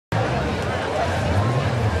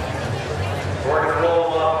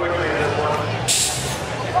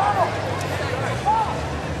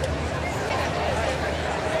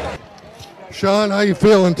Sean, how you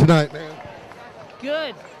feeling tonight, man?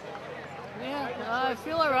 Good. Yeah, I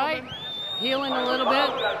feel all right. Healing a little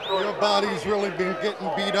bit. Your body's really been getting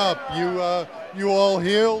beat up. You all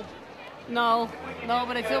healed? No,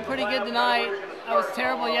 but I feel pretty good tonight. I was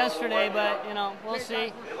terrible yesterday, but, you know, we'll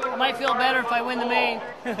see. I might feel better if I win the main.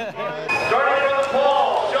 Starting with the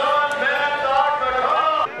pole, John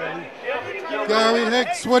Gary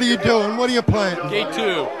Hicks, what are you doing? What are you playing? Gate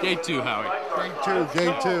two, Howie.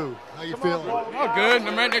 Gate two. How you feeling? Oh, good.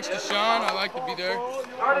 I'm right next to Sean. I like to be there.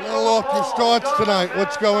 A little off your starts tonight.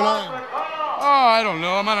 What's going on? Oh, I don't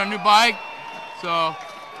know. I'm on a new bike, so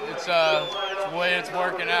it's the way it's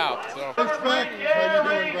working out. So. How you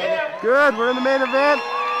doing, brother? Good. We're in the main event,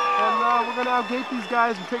 and we're going to outgate these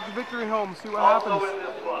guys and take the victory home. See what happens.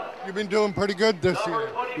 You've been doing pretty good this year.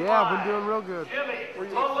 Yeah, I've been doing real good. Where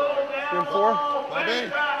you doing 4? Bobby?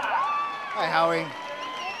 Hi, Howie.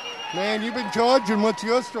 Man, you've been charging. What's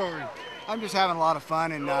your story? I'm just having a lot of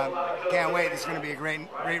fun and can't wait. This is going to be a great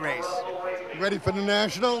race. Ready for the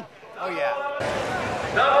national? Oh, yeah.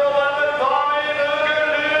 Number 11, Bobby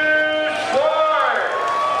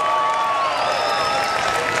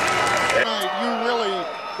You really,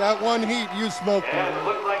 that one heat, you smoked it.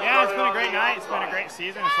 Yeah, it's been a great night. It's been a great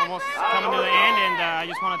season. It's almost coming to the end, and I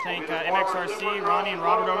just want to thank MXRC, Ronnie and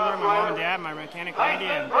Robert over there, my mom and dad, my mechanic Randy,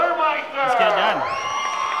 and let's get it done.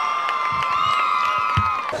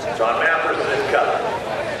 John Matherson's Cup.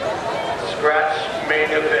 Scratch main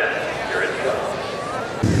event. Here it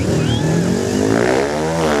comes.